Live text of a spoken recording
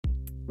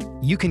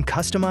You can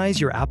customize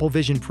your Apple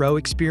Vision Pro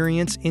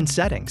experience in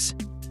Settings.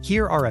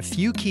 Here are a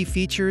few key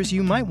features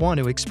you might want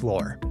to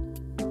explore.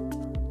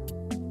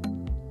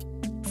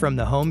 From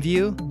the home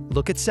view,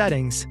 look at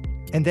Settings,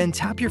 and then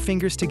tap your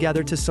fingers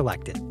together to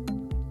select it.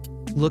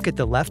 Look at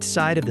the left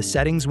side of the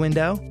Settings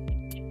window,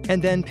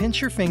 and then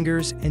pinch your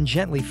fingers and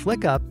gently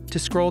flick up to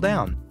scroll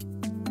down.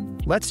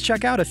 Let's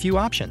check out a few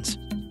options.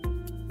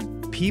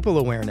 People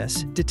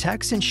Awareness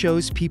detects and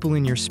shows people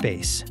in your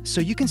space, so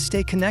you can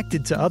stay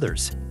connected to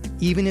others,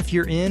 even if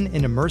you're in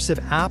an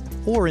immersive app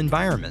or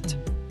environment.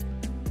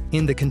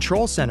 In the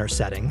Control Center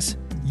settings,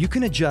 you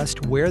can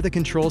adjust where the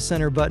Control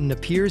Center button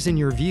appears in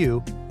your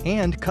view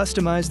and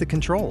customize the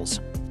controls.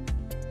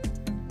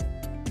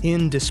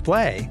 In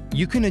Display,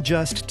 you can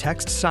adjust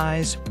text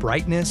size,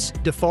 brightness,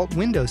 default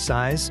window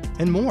size,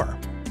 and more.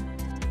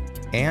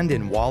 And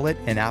in Wallet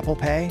and Apple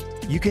Pay,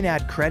 you can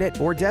add credit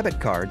or debit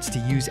cards to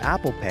use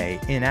Apple Pay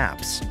in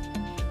apps.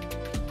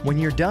 When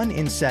you're done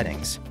in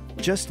Settings,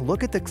 just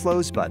look at the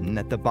Close button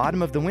at the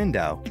bottom of the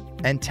window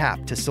and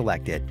tap to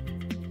select it.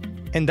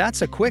 And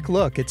that's a quick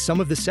look at some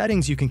of the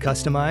settings you can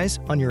customize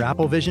on your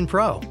Apple Vision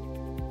Pro.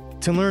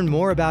 To learn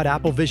more about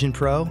Apple Vision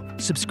Pro,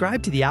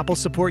 subscribe to the Apple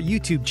Support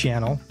YouTube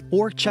channel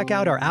or check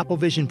out our Apple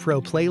Vision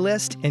Pro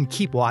playlist and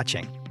keep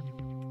watching.